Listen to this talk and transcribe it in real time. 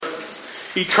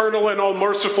Eternal and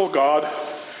all-merciful God,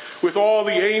 with all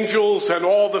the angels and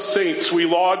all the saints, we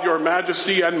laud your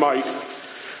majesty and might.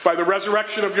 By the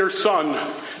resurrection of your Son,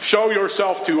 show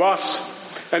yourself to us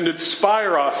and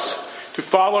inspire us to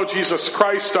follow Jesus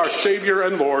Christ, our Savior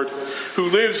and Lord, who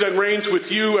lives and reigns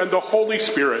with you and the Holy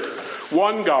Spirit,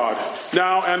 one God,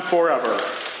 now and forever.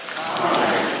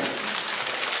 Amen.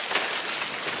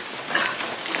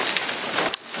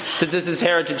 Since this is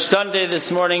Heritage Sunday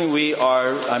this morning,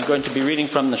 I'm going to be reading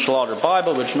from the Schlatter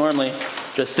Bible, which normally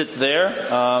just sits there.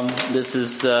 This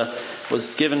was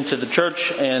given to the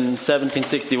church in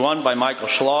 1761 by Michael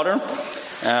Schlatter,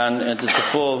 and it's a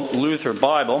full Luther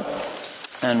Bible,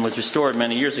 and was restored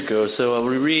many years ago. So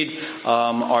we read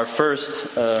our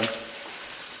first.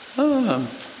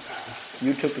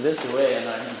 You took this away, and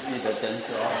I didn't read that then.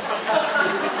 So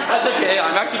that's okay.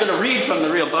 I'm actually going to read from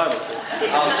the real Bible. So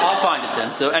I'll find it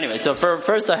then. So anyway,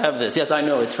 first I have this. Yes, I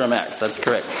know it's from Acts. That's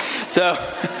correct. So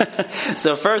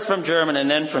first from German,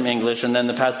 and then from English, and then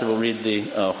the pastor will read the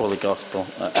Holy Gospel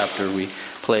after we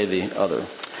play the other.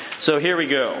 So here we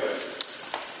go.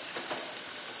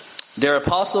 Der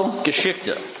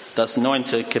Apostelgeschichte, das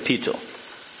 9. Kapitel.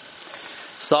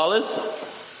 Saulus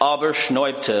aber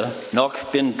schneubte noch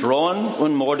bin drohen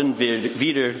und morden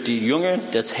wieder die Jünger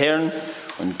des Herrn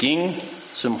und ging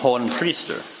zum hohen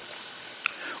Priester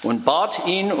und bat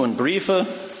ihn und Briefe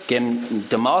gen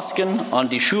Damasken an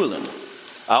die Schulen,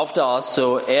 auf das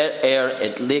so er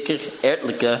etliche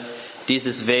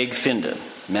dieses Weg finde,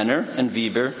 Männer und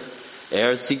Weiber,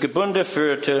 sie gebunden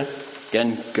führte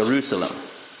gen Jerusalem.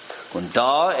 Und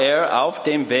da er auf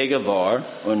dem Wege war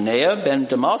und näher ben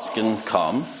Damasken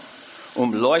kam,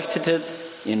 umleuchtete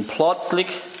ihn plötzlich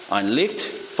ein Licht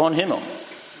von Himmel.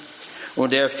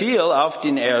 Und er fiel auf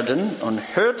den Erden und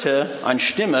hörte eine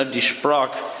Stimme, die sprach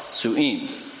zu ihm: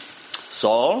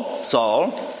 Saul,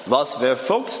 Saul, was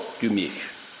verfolgst du mich?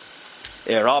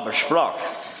 Er aber sprach: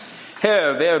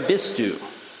 Herr, wer bist du?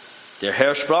 Der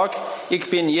Herr sprach: Ich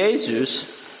bin Jesus,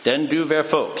 den du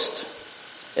verfolgst.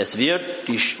 Es wird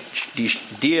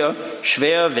dir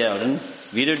schwer werden,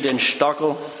 wieder den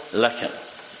Stachel lächeln.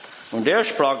 Und er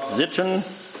sprach zittern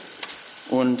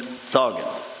und sagen: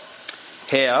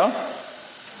 Herr,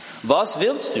 was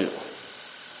willst du,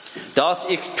 dass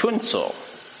ich tun soll?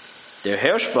 Der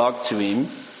Herr sprach zu ihm: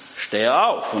 Stehe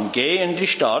auf und geh in die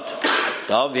Stadt,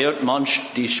 da wird man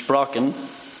dich fragen,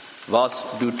 was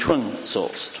du tun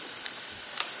sollst.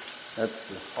 That's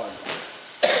the part.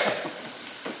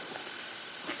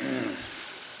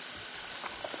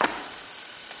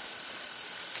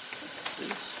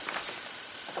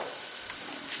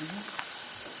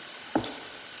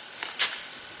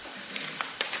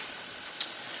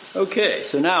 Okay,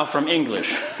 so now from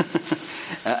English.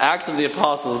 Acts of the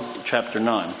Apostles, chapter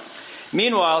 9.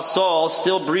 Meanwhile, Saul,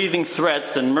 still breathing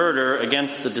threats and murder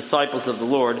against the disciples of the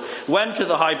Lord, went to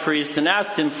the high priest and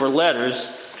asked him for letters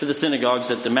to the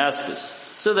synagogues at Damascus,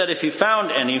 so that if he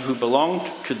found any who belonged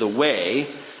to the way,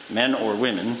 men or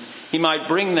women, he might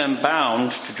bring them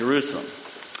bound to Jerusalem.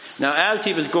 Now as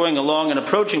he was going along and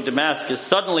approaching Damascus,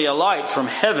 suddenly a light from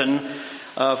heaven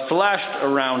flashed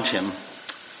around him.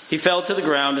 He fell to the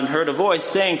ground and heard a voice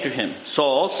saying to him,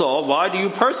 Saul, Saul, why do you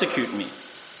persecute me?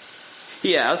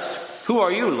 He asked, Who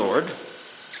are you, Lord?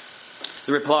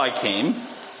 The reply came,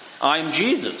 I am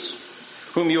Jesus,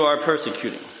 whom you are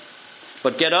persecuting.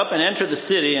 But get up and enter the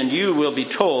city, and you will be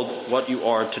told what you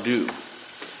are to do.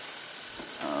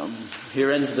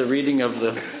 Here ends the reading of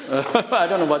the, I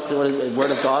don't know what is it,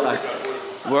 Word of God?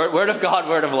 Word of God,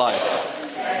 Word of life.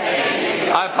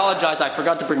 I apologize, I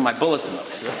forgot to bring my bulletin up.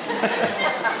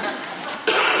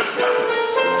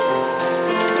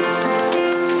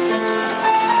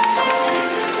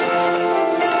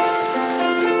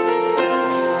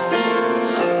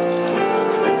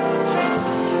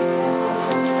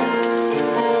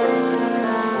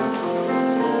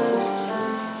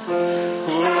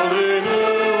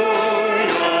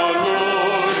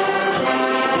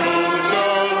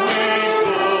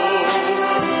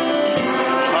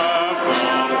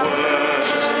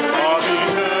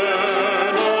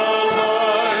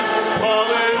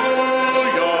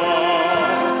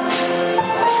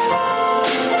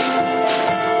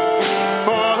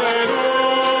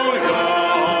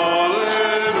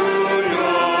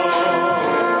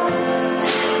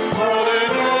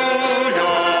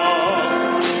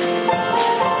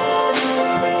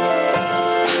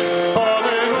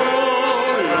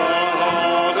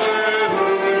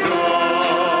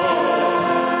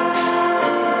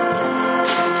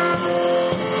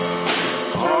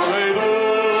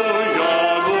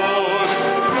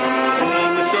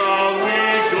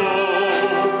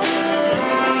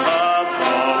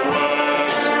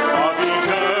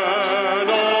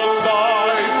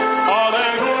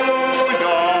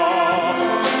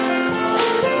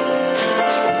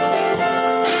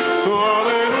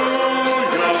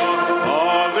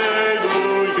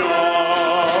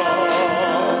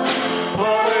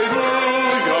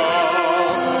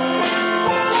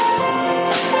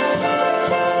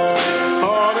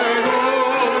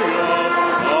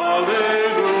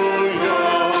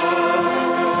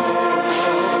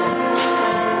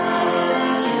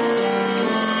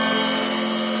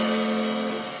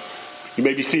 You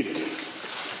may be seated. The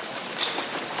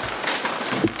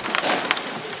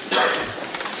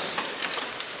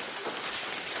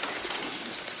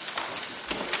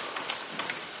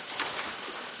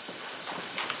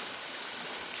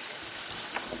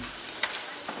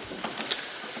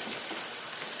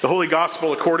Holy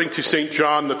Gospel according to St.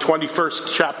 John, the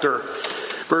 21st chapter,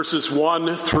 verses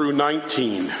 1 through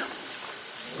 19.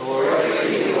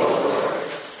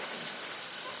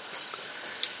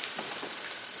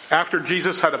 After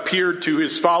Jesus had appeared to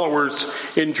his followers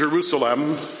in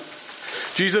Jerusalem,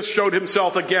 Jesus showed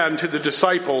himself again to the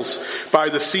disciples by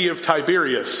the Sea of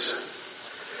Tiberias.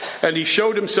 And he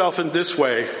showed himself in this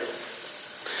way.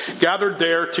 Gathered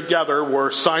there together were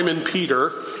Simon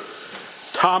Peter,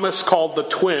 Thomas called the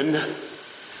twin,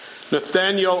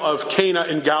 Nathanael of Cana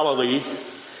in Galilee,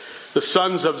 the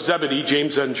sons of Zebedee,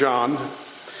 James and John,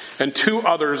 and two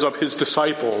others of his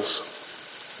disciples.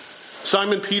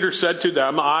 Simon Peter said to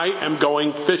them, I am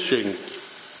going fishing.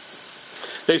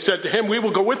 They said to him, we will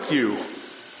go with you.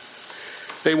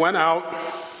 They went out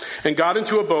and got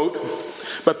into a boat,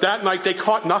 but that night they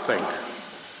caught nothing.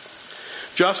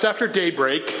 Just after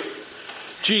daybreak,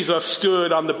 Jesus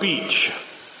stood on the beach.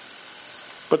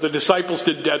 But the disciples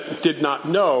did not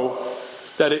know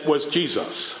that it was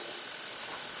Jesus.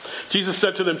 Jesus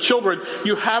said to them, children,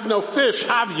 you have no fish,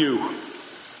 have you?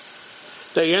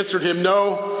 They answered him,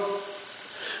 no.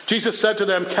 Jesus said to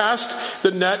them, cast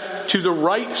the net to the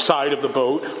right side of the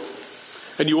boat,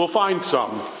 and you will find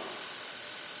some.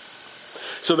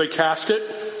 So they cast it,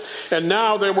 and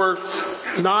now they were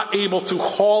not able to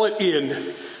haul it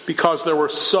in because there were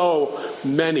so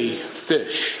many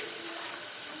fish.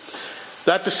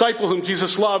 That disciple whom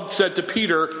Jesus loved said to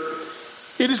Peter,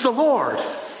 it is the Lord.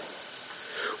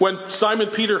 When Simon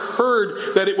Peter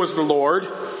heard that it was the Lord,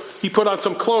 he put on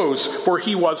some clothes, for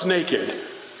he was naked,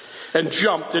 and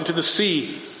jumped into the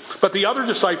sea. But the other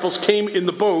disciples came in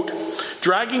the boat,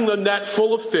 dragging the net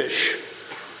full of fish,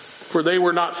 for they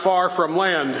were not far from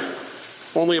land,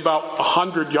 only about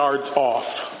 100 yards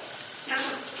off.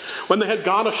 When they had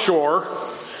gone ashore,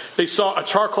 they saw a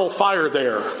charcoal fire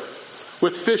there,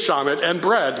 with fish on it and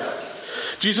bread.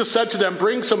 Jesus said to them,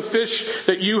 bring some fish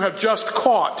that you have just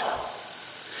caught.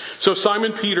 So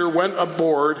Simon Peter went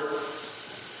aboard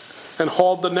and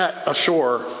hauled the net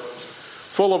ashore,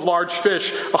 full of large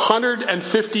fish,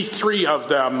 153 of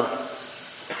them.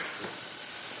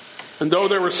 And though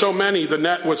there were so many, the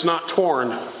net was not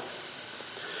torn.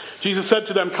 Jesus said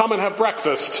to them, come and have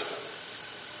breakfast.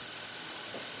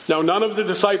 Now none of the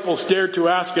disciples dared to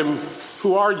ask him,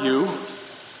 who are you?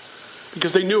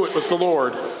 Because they knew it was the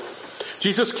Lord.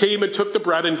 Jesus came and took the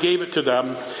bread and gave it to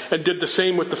them, and did the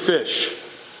same with the fish.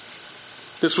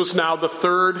 This was now the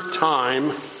third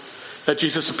time that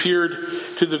Jesus appeared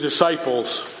to the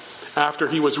disciples after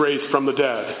he was raised from the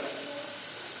dead.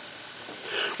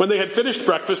 When they had finished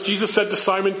breakfast, Jesus said to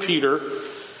Simon Peter,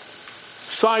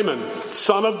 Simon,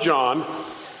 son of John,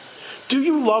 do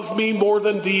you love me more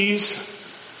than these?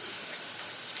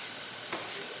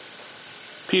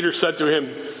 Peter said to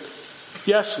him,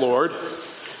 yes, Lord,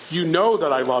 you know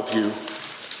that I love you.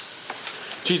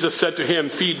 Jesus said to him,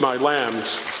 feed my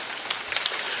lambs.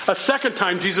 A second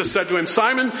time Jesus said to him,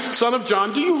 Simon, son of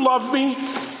John, do you love me?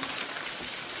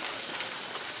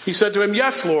 He said to him,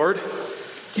 yes, Lord,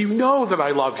 you know that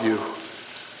I love you.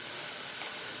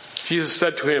 Jesus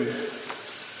said to him,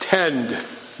 tend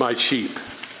my sheep.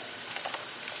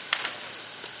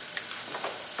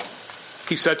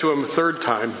 He said to him a third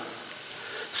time,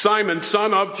 Simon,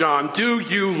 son of John, do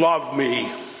you love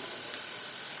me?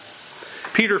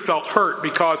 Peter felt hurt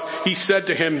because he said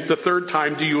to him the third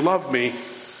time, do you love me?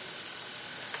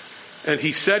 And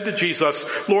he said to Jesus,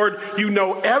 Lord, you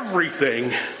know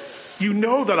everything. You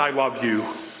know that I love you.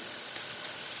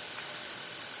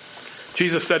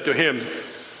 Jesus said to him,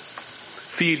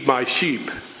 feed my sheep.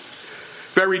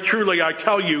 Very truly, I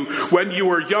tell you, when you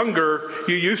were younger,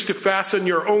 you used to fasten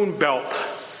your own belt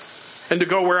and to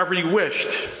go wherever you wished.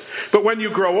 But when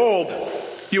you grow old,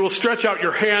 you will stretch out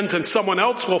your hands and someone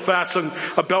else will fasten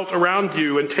a belt around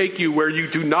you and take you where you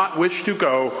do not wish to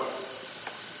go.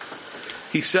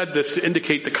 He said this to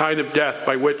indicate the kind of death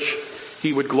by which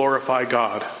he would glorify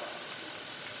God.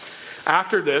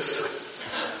 After this,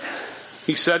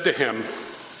 he said to him,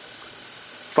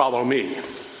 follow me.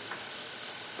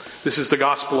 This is the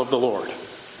gospel of the Lord.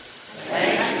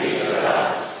 Thanks be to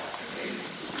God.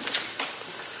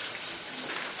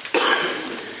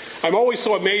 I'm always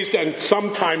so amazed and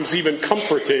sometimes even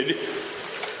comforted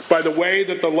by the way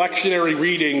that the lectionary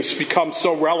readings become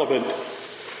so relevant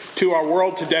to our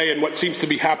world today and what seems to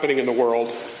be happening in the world.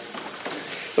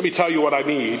 Let me tell you what I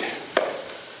need.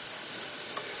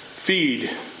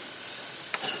 Feed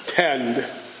tend,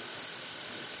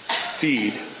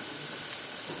 feed.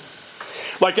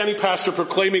 Like any pastor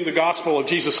proclaiming the gospel of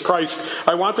Jesus Christ,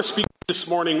 I want to speak this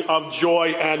morning of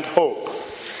joy and hope.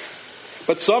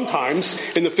 But sometimes,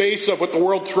 in the face of what the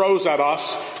world throws at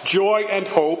us, joy and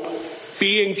hope,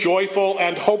 being joyful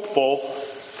and hopeful,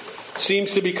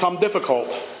 seems to become difficult.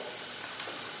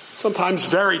 Sometimes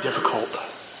very difficult.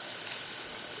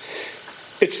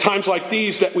 It's times like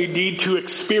these that we need to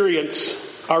experience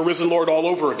our risen Lord all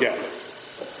over again.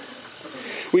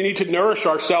 We need to nourish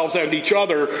ourselves and each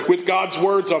other with God's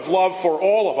words of love for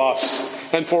all of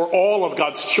us and for all of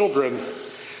God's children,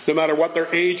 no matter what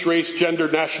their age, race, gender,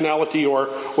 nationality, or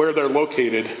where they're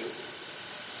located.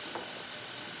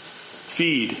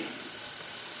 Feed,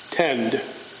 tend,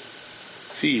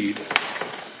 feed.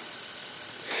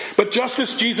 But just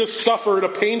as Jesus suffered a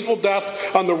painful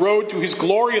death on the road to his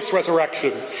glorious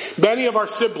resurrection, many of our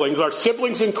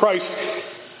siblings in Christ,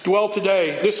 dwell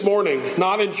today, this morning,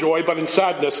 not in joy but in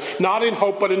sadness, not in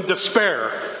hope but in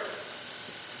despair.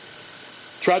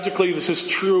 Tragically, this is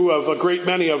true of a great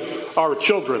many of our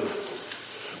children,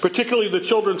 particularly the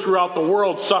children throughout the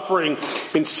world suffering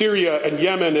in Syria and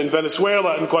Yemen and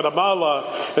Venezuela and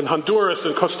Guatemala and Honduras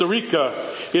and Costa Rica,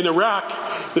 in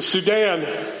Iraq, the Sudan,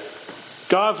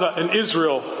 Gaza and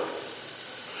Israel.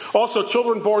 Also,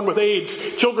 children born with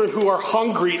AIDS, children who are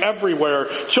hungry everywhere,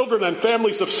 children and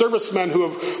families of servicemen who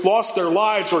have lost their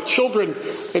lives, or children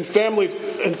and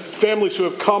families who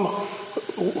have come,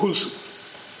 whose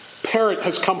parent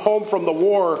has come home from the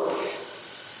war,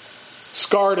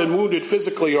 scarred and wounded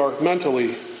physically or mentally.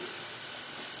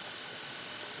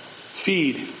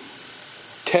 Feed,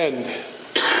 tend,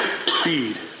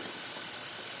 feed.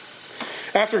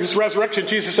 After his resurrection,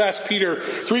 Jesus asked Peter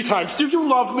 3 times, "Do you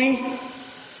love me?"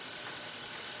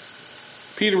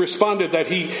 Peter responded that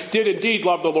he did indeed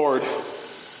love the Lord.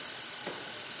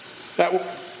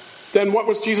 Then what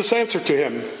was Jesus' answer to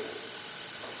him?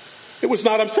 It was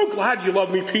not, "I'm so glad you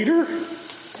love me, Peter,"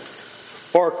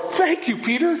 or "Thank you,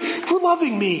 Peter, for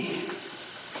loving me."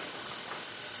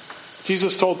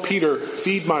 Jesus told Peter,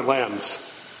 "Feed my lambs,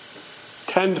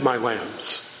 tend my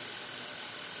lambs."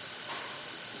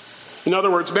 In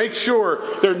other words, make sure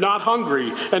they're not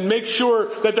hungry and make sure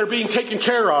that they're being taken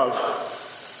care of.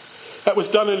 That was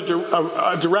done in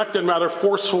a direct and rather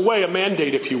forceful way, a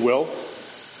mandate, if you will.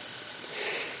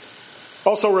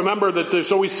 Also remember that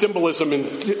there's always symbolism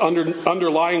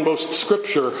underlying most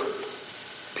scripture.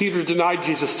 Peter denied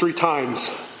Jesus 3 times.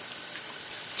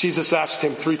 Jesus asked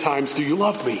him 3 times, "Do you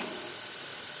love me?"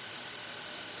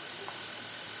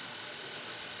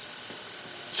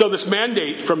 So this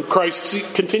mandate from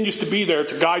Christ continues to be there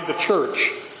to guide the church.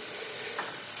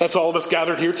 That's all of us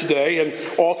gathered here today and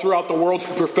all throughout the world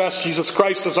who profess Jesus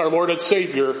Christ as our Lord and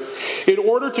Savior. In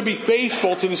order to be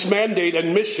faithful to this mandate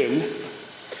and mission,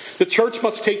 the church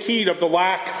must take heed of the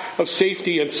lack of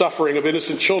safety and suffering of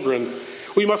innocent children.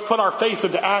 We must put our faith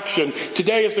into action.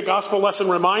 Today, as the gospel lesson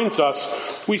reminds us,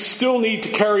 we still need to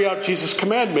carry out Jesus'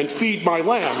 commandment, "Feed my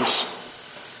lambs."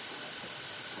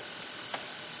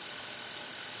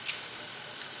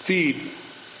 Feed,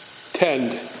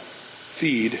 tend,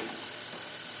 feed.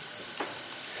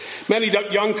 Many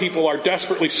young people are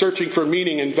desperately searching for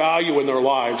meaning and value in their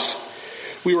lives.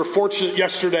 We were fortunate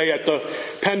yesterday at the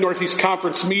Penn Northeast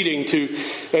Conference meeting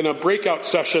in a breakout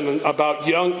session about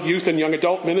youth and young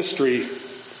adult ministry,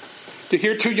 to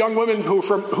hear 2 young women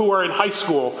who are in high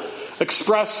school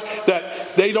express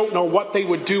that they don't know what they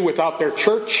would do without their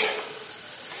church.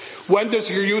 "When does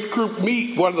your youth group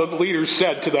meet?" one of the leaders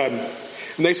said to them.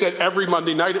 And they said, "Every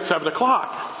Monday night at 7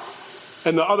 o'clock.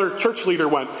 And the other church leader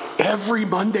went, "Every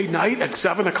Monday night at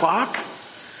 7 o'clock?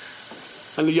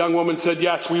 And the young woman said,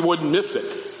 "Yes, we wouldn't miss it."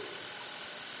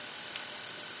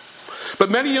 But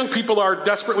many young people are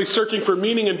desperately searching for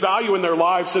meaning and value in their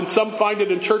lives, and some find it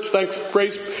in church, thanks,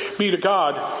 praise be to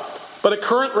God. But at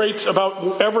current rates, about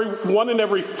 1 in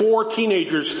every 4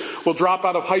 teenagers will drop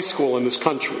out of high school in this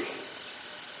country.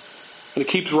 And it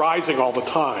keeps rising all the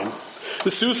time.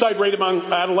 The suicide rate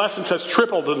among adolescents has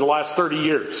tripled in the last 30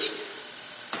 years.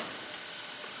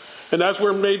 And as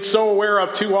we're made so aware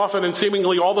of too often and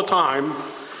seemingly all the time,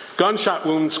 gunshot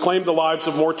wounds claim the lives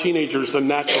of more teenagers than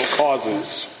natural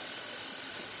causes.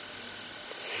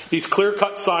 These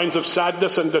clear-cut signs of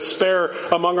sadness and despair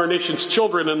among our nation's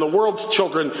children and the world's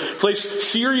children place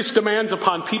serious demands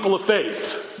upon people of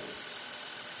faith.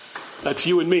 That's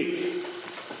you and me.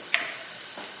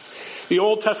 The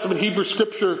Old Testament Hebrew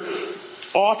Scripture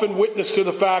often witness to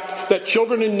the fact that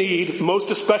children in need, most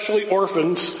especially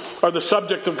orphans, are the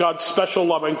subject of God's special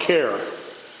love and care.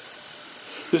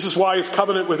 This is why his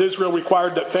covenant with Israel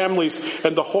required that families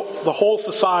and the whole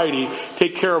society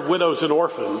take care of widows and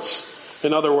orphans.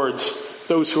 In other words,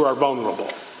 those who are vulnerable.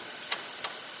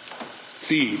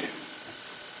 Feed,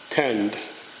 tend,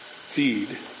 feed.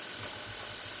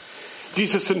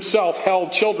 Jesus himself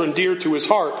held children dear to his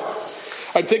heart.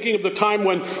 I'm thinking of the time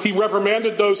when he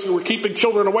reprimanded those who were keeping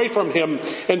children away from him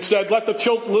and said, "Let the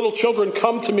little children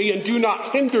come to me and do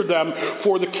not hinder them,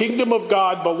 for the kingdom of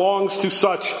God belongs to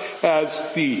such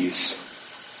as these."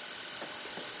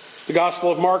 The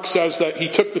Gospel of Mark says that he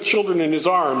took the children in his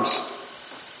arms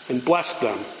and blessed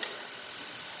them.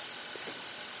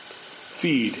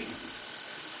 Feed,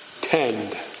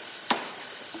 tend,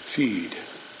 feed.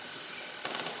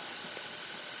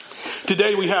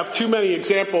 Today we have too many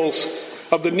examples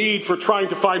of the need for trying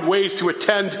to find ways to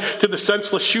attend to the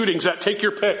senseless shootings at, take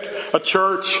your pick, a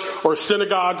church or a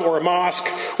synagogue or a mosque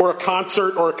or a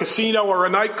concert or a casino or a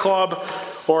nightclub,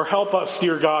 or help us,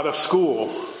 dear God, a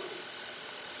school,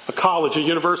 a college, a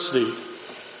university,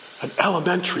 an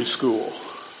elementary school.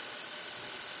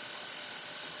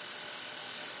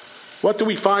 What do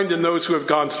we find in those who have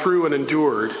gone through and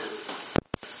endured?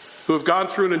 Who have gone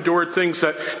through and endured things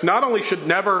that not only should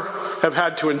never have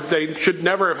had to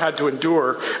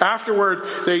endure. Afterward,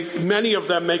 many of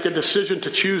them make a decision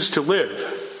to choose to live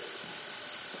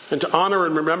and to honor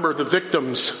and remember the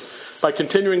victims by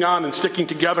continuing on and sticking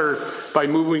together, by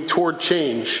moving toward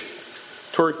change,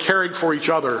 toward caring for each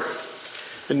other,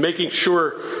 and making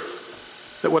sure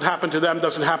that what happened to them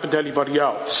doesn't happen to anybody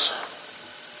else.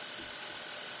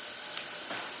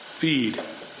 Feed,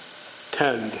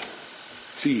 tend,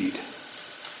 feed.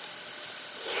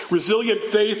 Resilient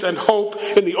faith and hope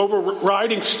in the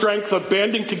overriding strength of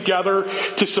banding together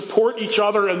to support each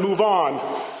other and move on.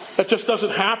 That just doesn't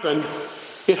happen.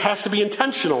 It has to be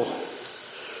intentional.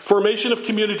 Formation of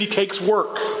community takes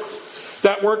work.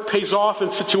 That work pays off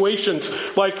in situations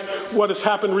like what has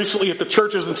happened recently at the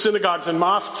churches and synagogues and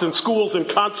mosques and schools and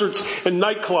concerts and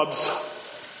nightclubs.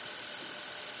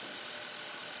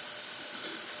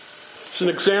 It's an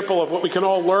example of what we can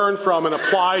all learn from and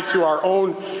apply to our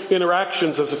own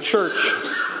interactions as a church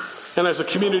and as a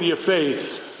community of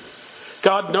faith.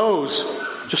 God knows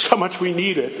just how much we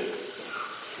need it.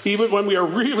 Even when we are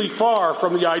really far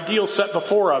from the ideal set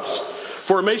before us,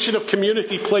 formation of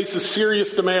community places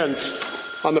serious demands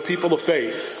on the people of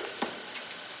faith.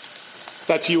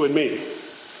 That's you and me.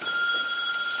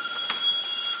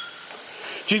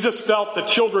 Jesus felt that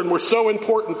children were so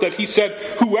important that he said,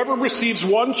 "Whoever receives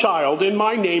one child in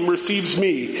my name receives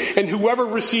me, and whoever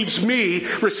receives me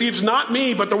receives not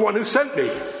me, but the one who sent me."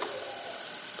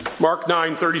 Mark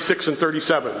 9:36 and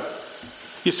 37.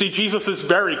 You see, Jesus is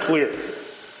very clear.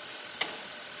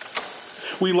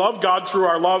 We love God through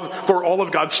our love for all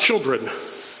of God's children.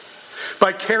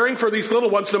 By caring for these little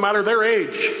ones, no matter their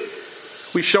age,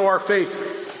 we show our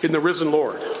faith in the risen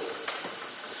Lord.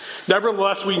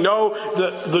 Nevertheless, we know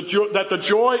that the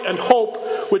joy and hope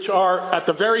which are at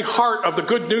the very heart of the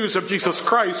good news of Jesus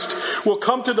Christ will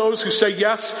come to those who say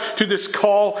yes to this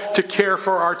call to care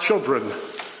for our children.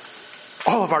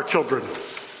 All of our children.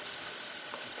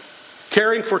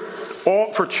 Caring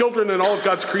for children and all of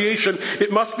God's creation,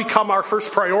 it must become our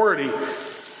first priority.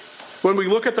 When we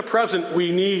look at the present,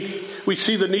 we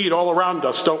see the need all around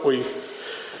us, don't we?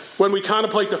 When we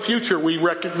contemplate the future, we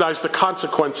recognize the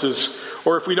consequences.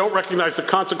 Or if we don't recognize the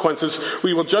consequences,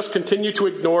 we will just continue to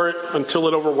ignore it until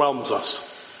it overwhelms us.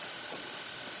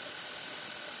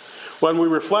 When we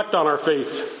reflect on our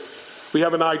faith, we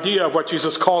have an idea of what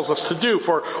Jesus calls us to do.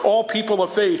 For all people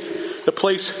of faith, the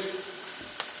place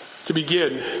to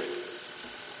begin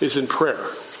is in prayer.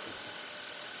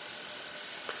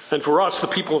 And for us, the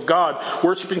people of God,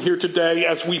 worshiping here today,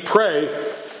 as we pray,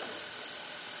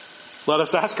 let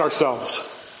us ask ourselves,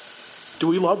 do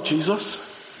we love Jesus?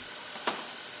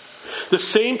 The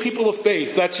same people of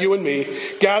faith, that's you and me,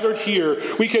 gathered here,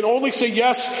 we can only say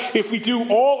yes if we do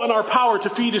all in our power to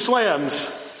feed his lambs.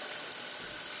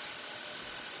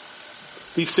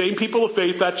 These same people of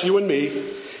faith, that's you and me,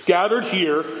 gathered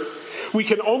here, we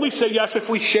can only say yes if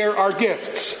we share our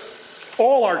gifts.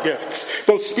 All our gifts,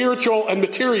 both spiritual and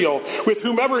material, with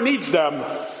whomever needs them.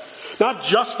 Not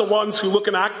just the ones who look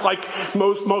and act like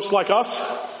most like us,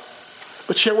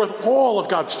 but share with all of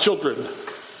God's children.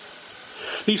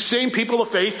 These same people of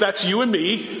faith, that's you and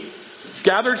me,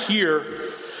 gathered here,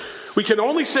 we can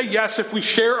only say yes if we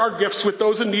share our gifts with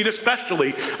those in need,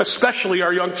 especially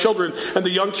our young children and the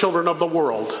young children of the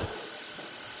world.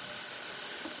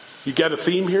 You get a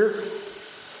theme here?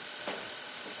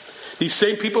 These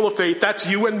same people of faith, that's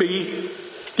you and me,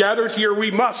 Gathered here,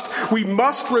 we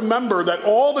must remember that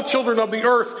all the children of the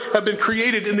earth have been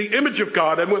created in the image of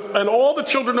God, and all the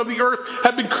children of the earth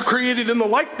have been created in the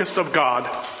likeness of God.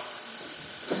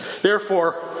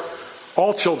 Therefore,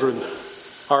 all children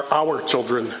are our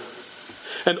children.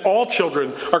 And all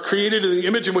children are created in the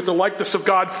image and with the likeness of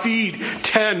God. Feed,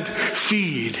 tend,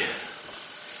 feed.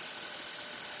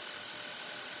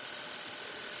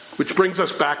 Which brings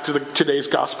us back to today's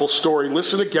gospel story.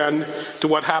 Listen again to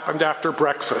what happened after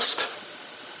breakfast.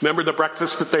 Remember the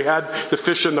breakfast that they had? The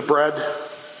fish and the bread?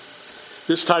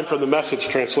 This time from the Message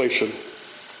translation.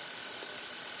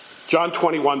 John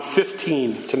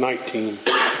 21:15-19.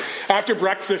 After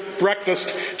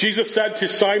breakfast, Jesus said to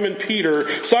Simon Peter,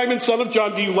 "Simon, son of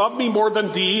John, do you love me more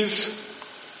than these?"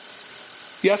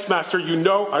 "Yes, Master, you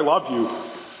know I love you."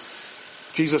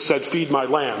 Jesus said, "Feed my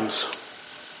lambs."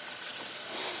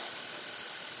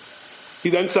 He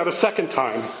then said a second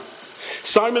time,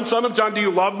 "Simon, son of John, do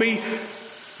you love me?"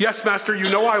 "Yes, Master, you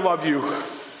know I love you."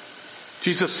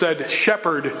 Jesus said,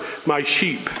 "Shepherd my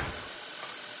sheep."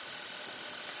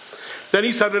 Then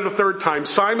he said it a third time,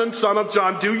 "Simon, son of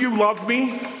John, do you love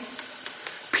me?"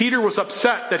 Peter was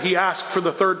upset that he asked for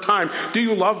the third time, "Do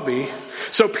you love me?"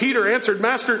 So Peter answered,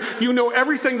 "Master, you know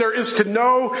everything there is to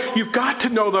know. You've got to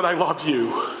know that I love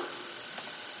you."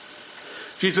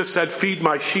 Jesus said, "Feed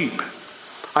my sheep.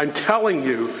 I'm telling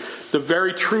you the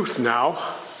very truth now.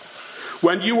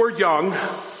 When you were young,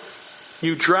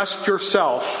 you dressed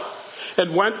yourself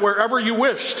and went wherever you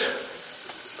wished.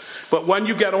 But when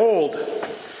you get old,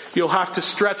 you'll have to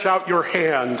stretch out your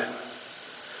hand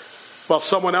while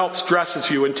someone else dresses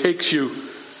you and takes you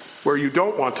where you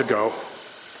don't want to go."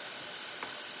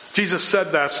 Jesus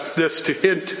said this to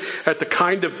hint at the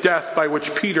kind of death by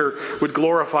which Peter would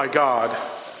glorify God.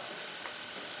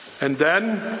 And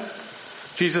then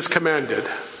Jesus commanded,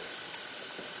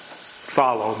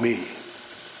 "Follow me."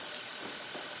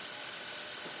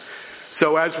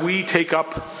 So as we take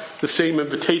up the same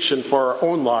invitation for our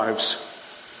own lives,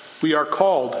 we are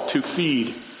called to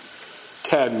feed,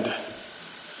 tend,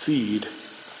 feed.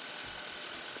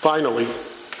 Finally,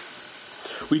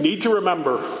 we need to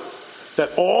remember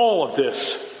that all of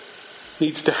this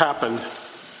needs to happen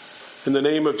in the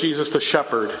name of Jesus the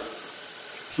Shepherd,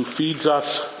 who feeds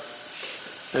us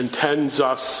and tends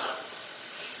us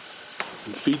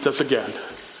and feeds us again.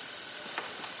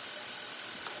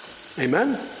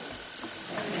 Amen?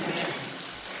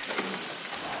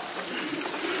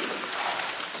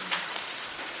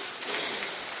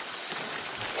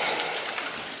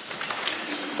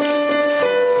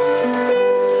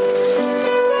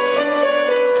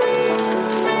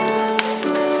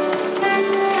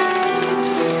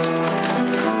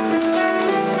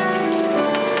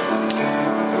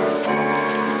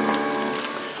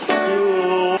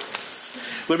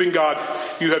 Living God,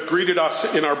 you have greeted us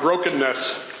in our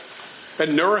brokenness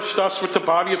and nourished us with the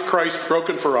body of Christ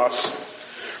broken for us.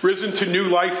 Risen to new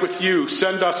life with you,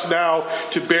 send us now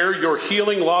to bear your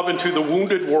healing love into the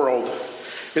wounded world.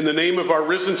 In the name of our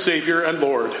risen Savior and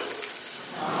Lord.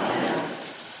 Amen.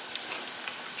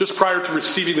 Just prior to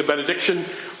receiving the benediction,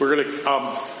 we're going to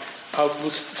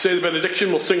we'll say the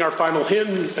benediction, we'll sing our final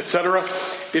hymn, etc.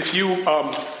 If you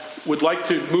would like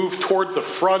to move toward the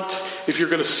front, if you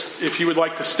would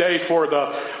like to stay for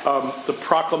the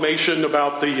proclamation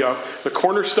about the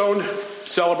cornerstone,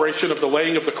 celebration of the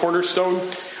laying of the cornerstone.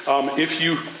 If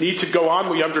you need to go on,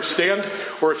 we understand.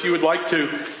 Or if you would like to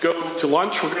go to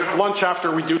lunch, we're going to have lunch after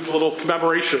we do the little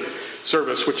commemoration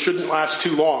service, which shouldn't last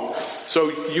too long. So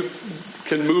you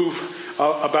can move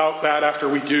about that after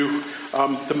we do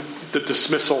the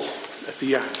dismissal at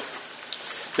the end.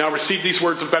 Now receive these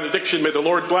words of benediction. May the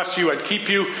Lord bless you and keep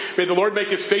you. May the Lord make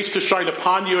his face to shine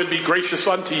upon you and be gracious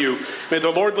unto you. May the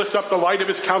Lord lift up the light of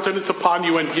his countenance upon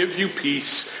you and give you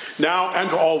peace, now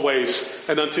and always,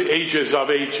 and unto ages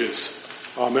of ages.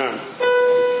 Amen.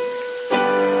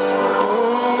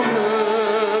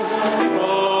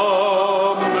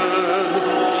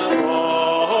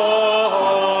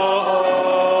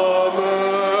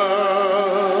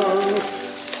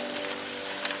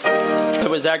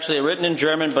 Was actually written in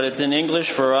German, but it's in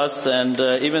English for us, and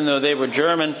even though they were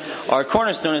German, our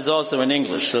cornerstone is also in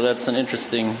English, so that's an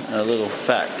interesting little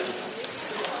fact.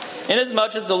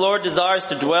 Inasmuch as the Lord desires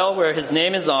to dwell where his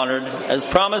name is honored, as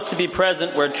promised to be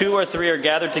present where 2 or 3 are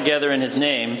gathered together in his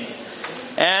name,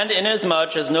 and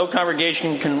inasmuch as no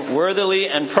congregation can worthily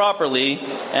and properly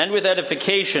and with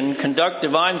edification conduct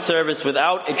divine service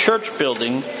without a church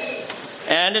building,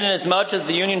 and inasmuch as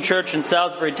the Union Church in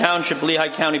Salisbury Township, Lehigh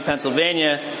County,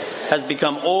 Pennsylvania, has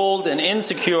become old and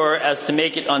insecure as to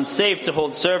make it unsafe to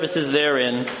hold services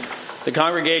therein, the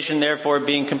congregation therefore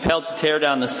being compelled to tear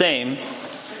down the same,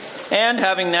 And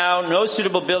having now no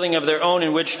suitable building of their own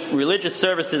in which religious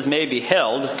services may be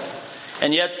held,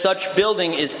 and yet such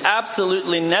building is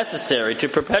absolutely necessary to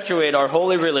perpetuate our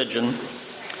holy religion,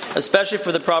 especially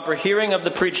for the proper hearing of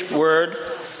the preached word,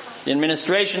 the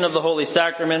administration of the holy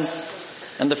sacraments,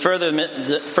 and the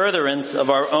furtherance of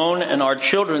our own and our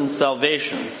children's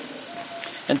salvation.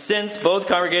 And since both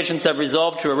congregations have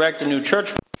resolved to erect a new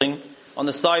church building on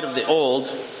the site of the old,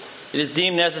 it is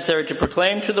deemed necessary to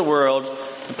proclaim to the world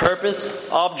the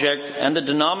purpose, object, and the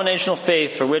denominational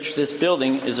faith for which this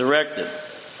building is erected.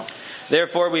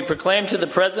 Therefore, we proclaim to the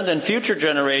present and future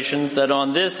generations that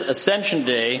on this Ascension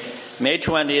Day, May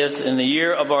 20th, in the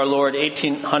year of our Lord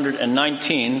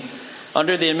 1819,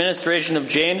 under the administration of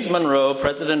James Monroe,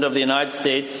 President of the United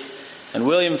States, and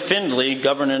William Findley,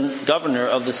 Governor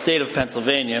of the state of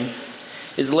Pennsylvania,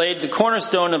 is laid the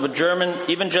cornerstone of a German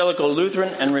evangelical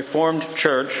Lutheran and Reformed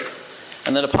church,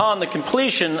 and that upon the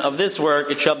completion of this work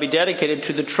it shall be dedicated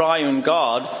to the triune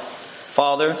God,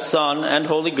 Father, Son, and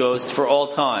Holy Ghost for all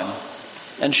time,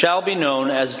 and shall be known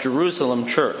as Jerusalem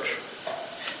Church.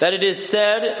 That it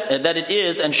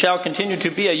is and shall continue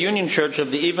to be a union church of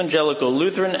the evangelical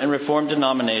Lutheran and Reformed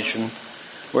denomination,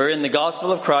 wherein the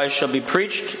gospel of Christ shall be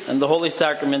preached and the holy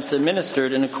sacraments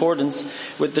administered in accordance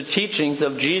with the teachings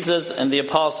of Jesus and the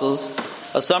apostles,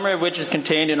 a summary of which is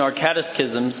contained in our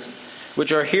catechisms,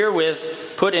 which are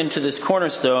herewith put into this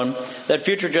cornerstone, that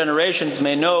future generations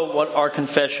may know what our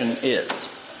confession is.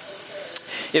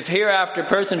 If hereafter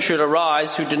persons should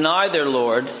arise who deny their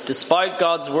Lord, despite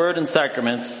God's word and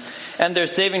sacraments, and their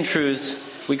saving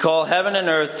truths, we call heaven and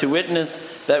earth to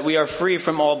witness that we are free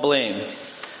from all blame.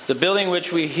 The building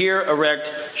which we here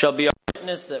erect shall be our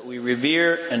witness that we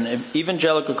revere an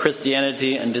evangelical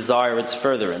Christianity and desire its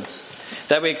furtherance.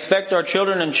 That we expect our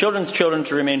children and children's children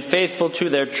to remain faithful to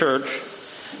their church.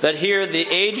 That here the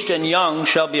aged and young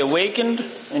shall be awakened,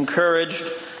 encouraged,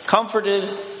 comforted,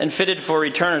 and fitted for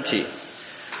eternity.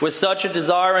 With such a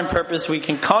desire and purpose, we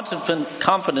can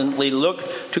confidently look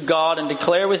to God and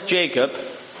declare with Jacob,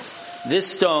 this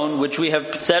stone which we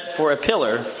have set for a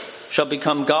pillar shall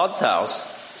become God's house,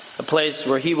 a place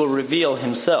where he will reveal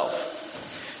himself.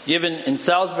 Given in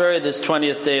Salisbury this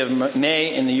 20th day of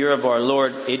May in the year of our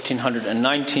Lord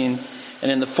 1819,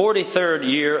 and in the 43rd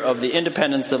year of the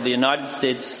independence of the United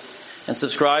States, and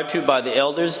subscribed to by the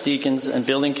elders, deacons, and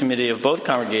building committee of both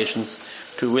congregations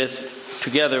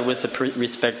together with the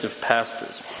respective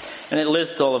pastors. And it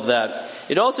lists all of that.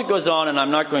 It also goes on, and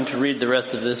I'm not going to read the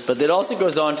rest of this, but it also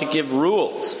goes on to give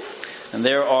rules. And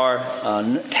there are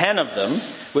 10 of them,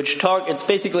 which talk, it's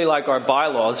basically like our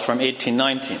bylaws from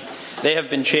 1819. They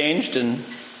have been changed and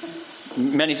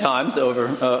many times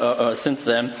over since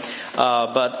then,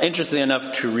 but interesting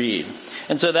enough to read.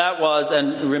 And so that was,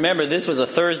 and remember, this was a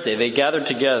Thursday. They gathered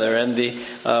together, and the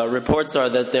reports are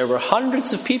that there were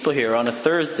hundreds of people here on a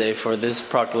Thursday for this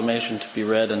proclamation to be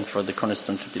read and for the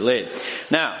cornerstone to be laid.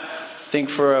 Now, think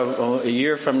for a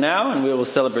year from now, and we will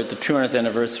celebrate the 200th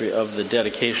anniversary of the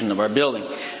dedication of our building.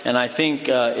 And I think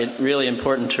it's really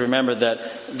important to remember that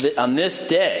on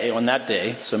that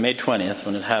day, so May 20th,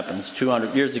 when it happens,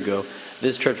 200 years ago,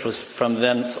 this church was from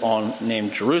thence on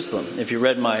named Jerusalem. If you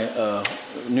read my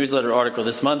newsletter article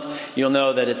this month, you'll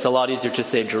know that it's a lot easier to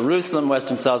say Jerusalem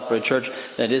Weston Salisbury Church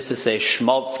than it is to say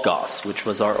Schmaltzgasse, which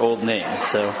was our old name.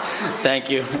 So thank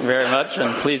you very much,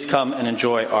 and please come and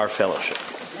enjoy our fellowship.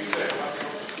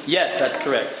 Yes, that's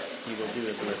correct. You will do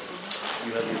it the rest.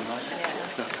 You have your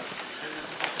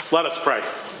mic? Let us pray.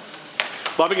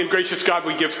 Loving and gracious God,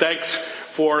 we give thanks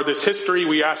for this history.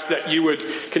 We ask that you would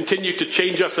continue to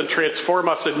change us and transform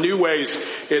us in new ways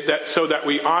so that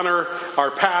we honor our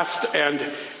past and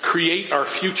create our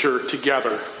future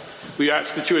together. We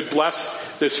ask that you would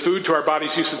bless this food to our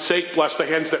body's use and sake, bless the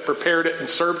hands that prepared it and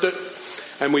served it,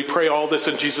 and we pray all this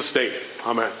in Jesus' name.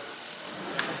 Amen.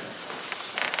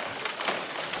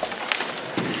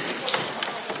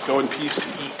 Go in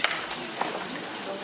peace.